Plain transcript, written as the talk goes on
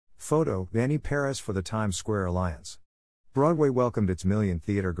Photo, Vanny Perez for the Times Square Alliance. Broadway welcomed its millionth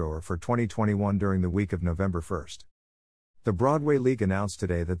theatergoer for 2021 during the week of November 1st. The Broadway League announced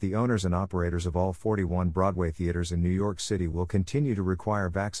today that the owners and operators of all 41 Broadway theaters in New York City will continue to require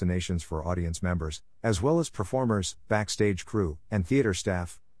vaccinations for audience members, as well as performers, backstage crew, and theater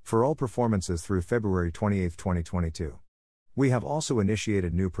staff, for all performances through February 28, 2022. We have also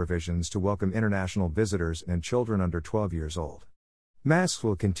initiated new provisions to welcome international visitors and children under 12 years old. Masks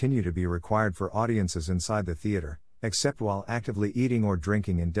will continue to be required for audiences inside the theater, except while actively eating or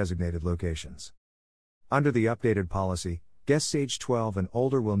drinking in designated locations. Under the updated policy, guests age 12 and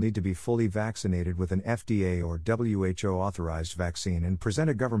older will need to be fully vaccinated with an FDA or WHO authorized vaccine and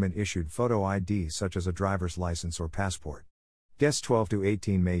present a government-issued photo ID such as a driver's license or passport. Guests 12 to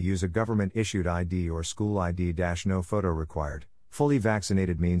 18 may use a government-issued ID or school ID. No photo required. Fully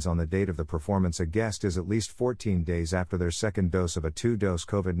vaccinated means on the date of the performance a guest is at least 14 days after their second dose of a 2-dose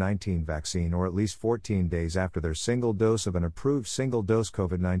COVID-19 vaccine or at least 14 days after their single dose of an approved single-dose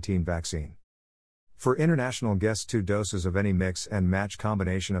COVID-19 vaccine. For international guests, 2 doses of any mix and match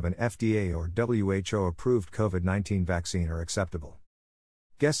combination of an FDA or WHO approved COVID-19 vaccine are acceptable.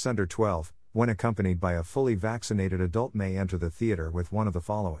 Guests under 12, when accompanied by a fully vaccinated adult, may enter the theater with one of the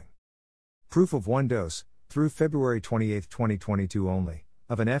following: proof of 1 dose, through February 28, 2022 only,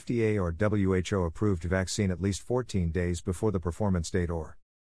 of an FDA or WHO approved vaccine at least 14 days before the performance date, or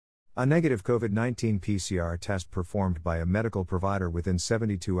a negative COVID-19 PCR test performed by a medical provider within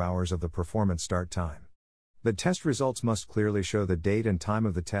 72 hours of the performance start time. The test results must clearly show the date and time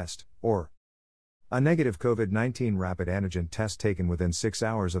of the test, or a negative COVID-19 rapid antigen test taken within 6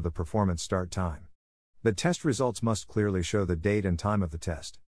 hours of the performance start time. The test results must clearly show the date and time of the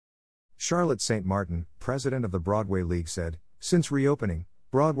test. Charlotte St. Martin, president of the Broadway League, said, "Since reopening,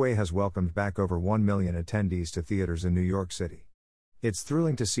 Broadway has welcomed back over 1 million attendees to theaters in New York City. It's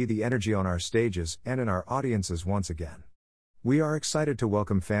thrilling to see the energy on our stages and in our audiences once again. We are excited to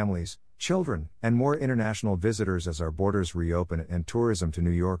welcome families, children, and more international visitors as our borders reopen and tourism to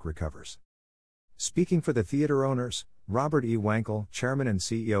New York recovers." Speaking for the theater owners, Robert E. Wankel, chairman and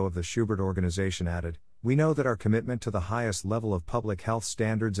CEO of the Shubert Organization, added, "We know that our commitment to the highest level of public health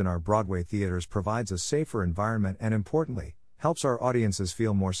standards in our Broadway theaters provides a safer environment and, importantly, helps our audiences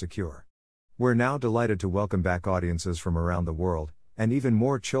feel more secure. We're now delighted to welcome back audiences from around the world, and even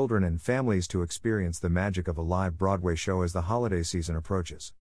more children and families to experience the magic of a live Broadway show as the holiday season approaches."